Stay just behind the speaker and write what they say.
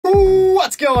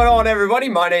going on, everybody?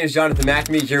 My name is Jonathan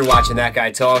McNamee. You're watching That Guy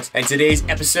Talks, and today's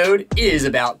episode is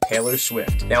about Taylor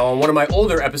Swift. Now, on one of my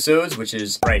older episodes, which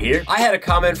is right here, I had a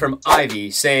comment from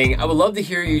Ivy saying, I would love to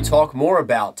hear you talk more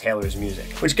about Taylor's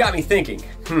music, which got me thinking,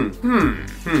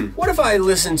 what if I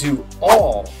listened to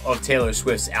all of Taylor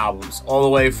Swift's albums, all the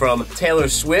way from Taylor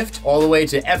Swift all the way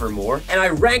to Evermore, and I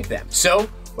rank them? So,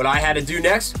 what I had to do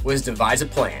next was devise a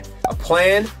plan. A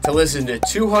plan to listen to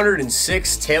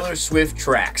 206 Taylor Swift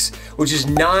tracks, which is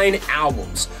 9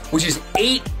 albums, which is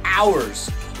 8 hours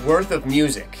worth of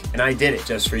music. And I did it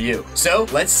just for you. So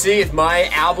let's see if my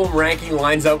album ranking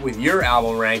lines up with your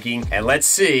album ranking, and let's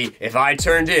see if I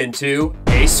turned into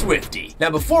a Swiftie. Now,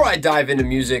 before I dive into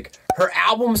music, her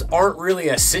albums aren't really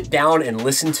a sit down and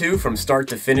listen to from start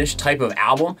to finish type of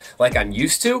album like I'm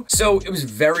used to, so it was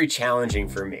very challenging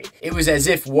for me. It was as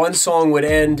if one song would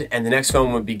end and the next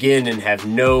one would begin and have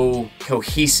no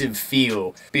cohesive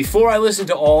feel. Before I listened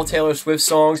to all Taylor Swift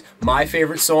songs, my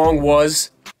favorite song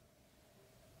was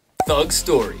Thug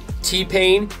Story,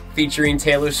 T-Pain featuring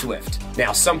Taylor Swift.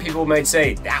 Now, some people might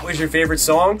say, that was your favorite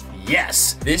song?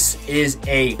 Yes, this is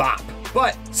a bop.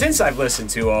 But since I've listened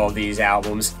to all of these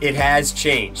albums, it has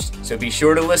changed, so be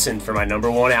sure to listen for my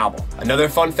 #1 album. Another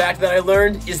fun fact that I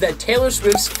learned is that Taylor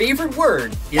Swift's favorite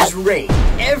word is rain.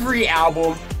 Every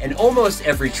album and almost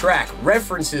every track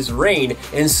references rain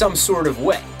in some sort of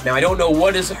way. Now, I don't know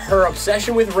what her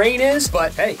obsession with rain is,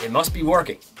 but hey, it must be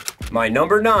working. My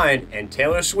 #9 and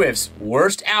Taylor Swift's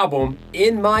worst album,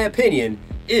 in my opinion,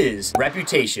 is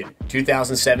Reputation,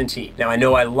 2017. Now, I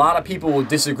know a lot of people will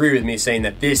disagree with me saying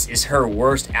that this is her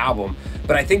worst album,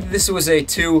 but I think this was a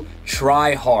too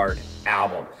try-hard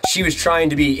album. She was trying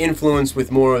to be influenced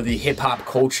with more of the hip-hop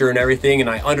culture and everything, and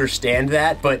I understand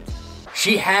that, but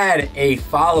she had a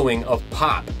following of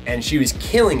pop, and she was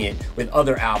killing it with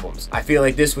other albums. I feel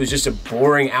like this was just a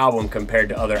boring album compared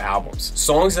to other albums.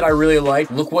 Songs that I really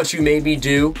like, Look What You Made Me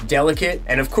Do, Delicate,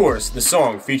 and of course, the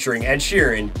song featuring Ed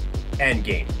Sheeran,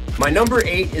 Endgame. My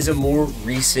 #8 is a more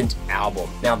recent album.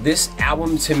 Now, this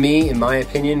album to me, in my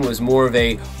opinion, was more of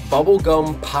a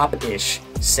bubblegum pop-ish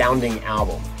sounding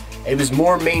album. It was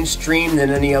more mainstream than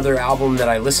any other album that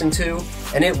I listened to,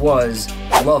 and it was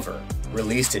Lover,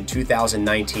 released in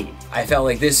 2019. I felt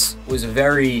like this was a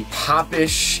very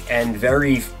pop-ish and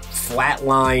very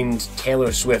flatlined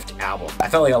Taylor Swift album. I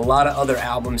felt like a lot of other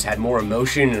albums had more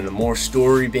emotion and a more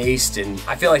story-based, and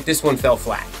I feel like this one fell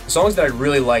flat. The songs that I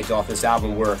really liked off this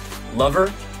album were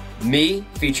Lover, Me,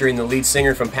 featuring the lead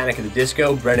singer from Panic! At the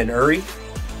Disco, Brendan Urie,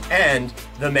 and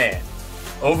The Man.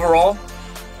 Overall,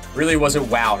 really wasn't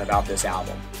wowed about this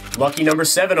album. Lucky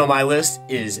 #7 on my list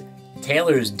is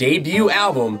Taylor's debut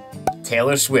album,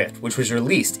 Taylor Swift, which was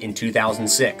released in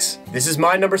 2006. This is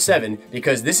my #7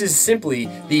 because this is simply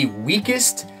the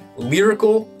weakest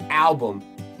lyrical album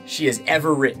she has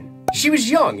ever written. She was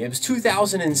young, it was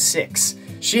 2006.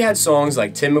 She had songs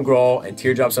like Tim McGraw and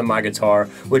Teardrops on My Guitar,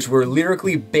 which were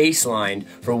lyrically baselined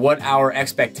for what our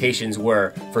expectations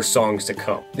were for songs to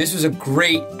come. This was a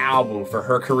great album for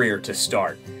her career to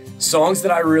start. Songs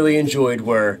that I really enjoyed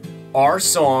were Our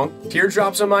Song,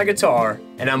 Teardrops on My Guitar,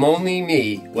 and I'm Only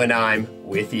Me When I'm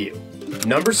With You.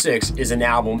 #6 is an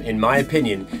album, in my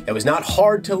opinion, that was not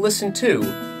hard to listen to,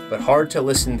 but hard to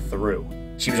listen through.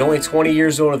 She was only 20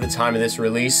 years old at the time of this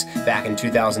release, back in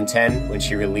 2010, when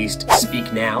she released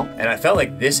Speak Now, and I felt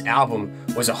like this album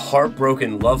was a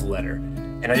heartbroken love letter,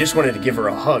 and I just wanted to give her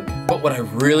a hug. But what I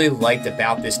really liked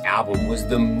about this album was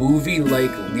the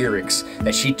movie-like lyrics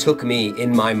that she took me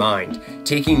in my mind,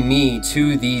 taking me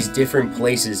to these different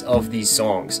places of these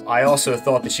songs. I also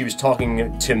thought that she was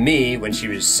talking to me when she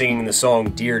was singing the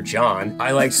song Dear John.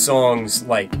 I like songs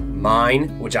like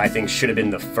Mine, which I think should have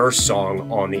been the first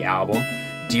song on the album,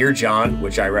 Dear John,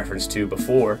 which I referenced to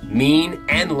before, Mean,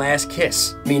 and Last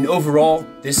Kiss. I mean, overall,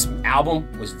 this album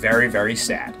was very, very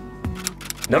sad.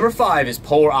 #5 is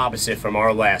polar opposite from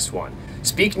our last one.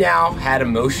 Speak Now had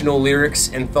emotional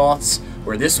lyrics and thoughts,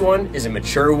 where this one is a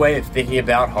mature way of thinking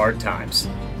about hard times.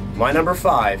 My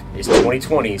 #5 is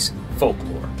 2020's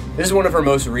Folklore. This is one of her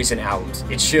most recent albums.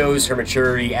 It shows her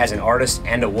maturity as an artist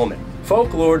and a woman.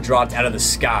 Folklore dropped out of the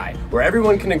sky, where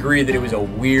everyone can agree that it was a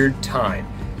weird time.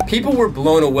 People were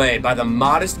blown away by the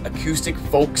modest acoustic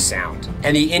folk sound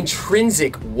and the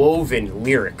intrinsic woven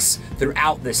lyrics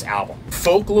throughout this album.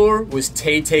 Folklore was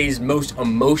Tay-Tay's most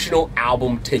emotional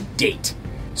album to date.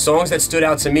 Songs that stood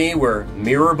out to me were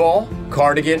Mirror Ball,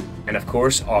 Cardigan, and of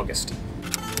course, August.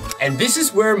 And this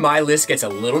is where my list gets a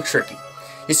little tricky.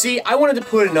 You see, I wanted to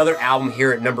put another album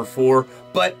here at #4,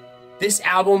 but this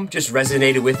album just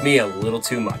resonated with me a little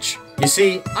too much. You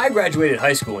see, I graduated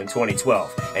high school in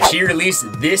 2012, and she released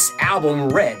this album,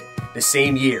 Red, the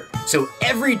same year. So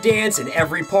every dance and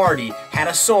every party had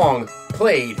a song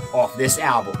played off this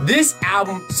album. This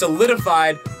album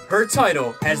solidified her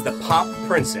title as the pop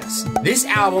princess. This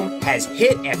album has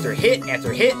hit after hit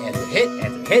after hit after hit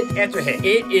after hit after hit.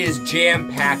 It is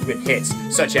jam-packed with hits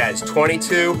such as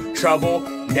 22, Trouble,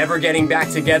 Never Getting Back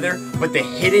Together, but the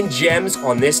hidden gems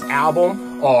on this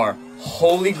album are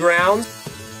Holy Ground,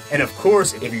 and of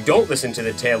course, if you don't listen to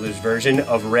the Taylor's version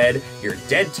of Red, You're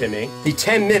Dead to Me, the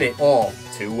 10-minute All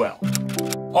Too Well.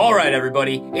 Alright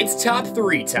everybody, it's top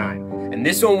 3 time. And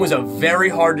this one was a very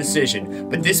hard decision,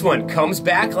 but this one comes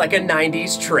back like a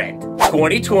 90s trend.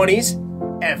 2020's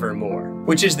Evermore,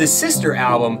 which is the sister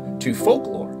album to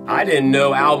Folklore. I didn't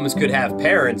know albums could have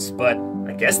parents, but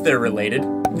I guess they're related.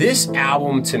 This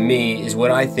album to me is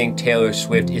what I think Taylor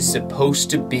Swift is supposed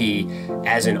to be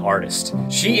as an artist.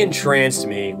 She entranced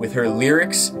me with her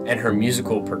lyrics and her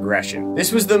musical progression.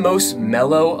 This was the most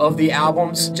mellow of the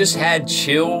albums, just had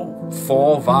chill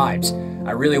fall vibes.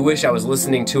 I really wish I was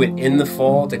listening to it in the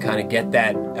fall to kind of get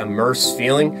that immersed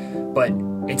feeling, but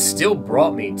it still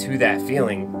brought me to that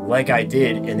feeling like I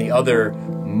did in the other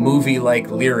movie-like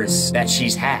lyrics that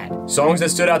she's had. Songs that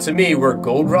stood out to me were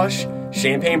Gold Rush,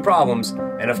 Champagne Problems,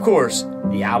 and of course,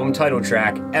 the album title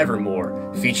track,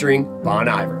 Evermore, featuring Bon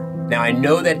Iver. Now I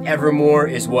know that Evermore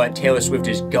is what Taylor Swift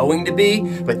is going to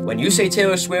be, but when you say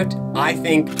Taylor Swift, I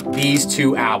think these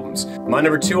 2 albums. My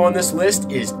number 2 on this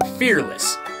list is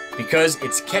Fearless, because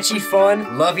it's catchy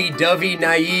fun, lovey-dovey,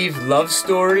 naive love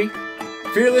story.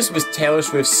 Fearless was Taylor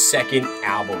Swift's second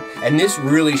album, and this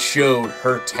really showed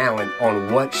her talent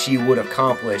on what she would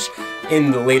accomplish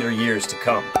in the later years to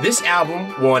come. This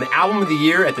album won Album of the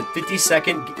Year at the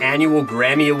 52nd Annual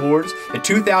Grammy Awards, the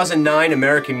 2009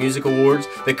 American Music Awards,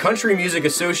 the Country Music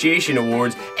Association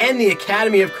Awards, and the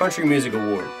Academy of Country Music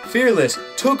Award. Fearless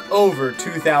took over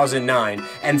 2009,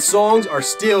 and songs are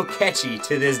still catchy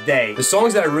to this day. The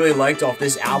songs that I really liked off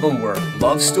this album were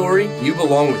Love Story, You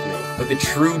Belong With Me, but the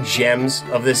true gems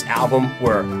of this album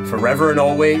were Forever and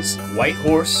Always, White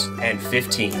Horse, and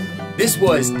 15. This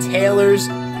was Taylor's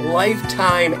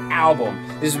lifetime album.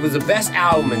 This was the best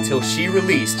album until she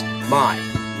released my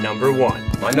number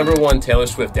 1. My number 1 Taylor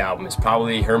Swift album is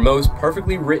probably her most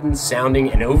perfectly written,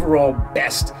 sounding, and overall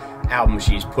best album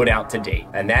she's put out to date,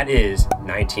 and that is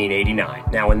 1989.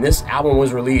 Now, when this album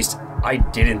was released, I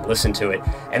didn't listen to it,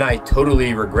 and I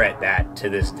totally regret that to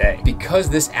this day. Because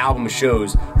this album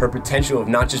shows her potential of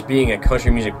not just being a country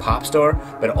music pop star,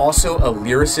 but also a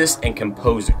lyricist and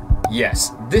composer.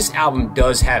 Yes, this album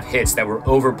does have hits that were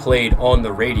overplayed on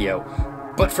the radio,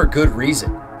 but for good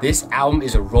reason. This album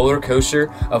is a roller coaster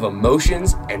of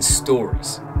emotions and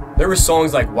stories. There were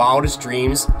songs like Wildest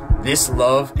Dreams, This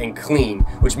Love, and Clean,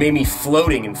 which made me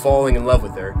floating and falling in love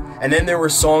with her. And then there were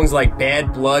songs like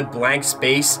Bad Blood, Blank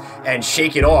Space, and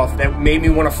Shake It Off that made me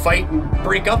want to fight and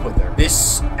break up with her.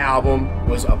 This album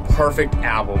was a perfect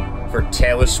album for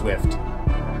Taylor Swift,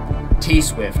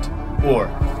 T-Swift,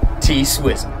 or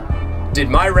T-Swizzle. Did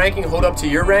my ranking hold up to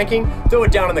your ranking? Throw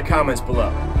it down in the comments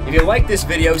below. If you like this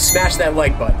video, smash that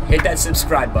like button, hit that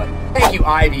subscribe button. Thank you,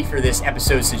 Ivy, for this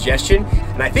episode suggestion,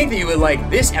 and I think that you would like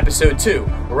this episode too,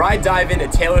 where I dive into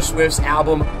Taylor Swift's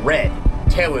album Red,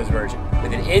 Taylor's version,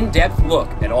 with an in-depth look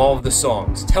at all of the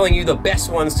songs, telling you the best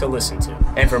ones to listen to.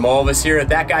 And from all of us here at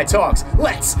That Guy Talks,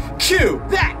 let's cue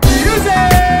that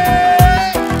music!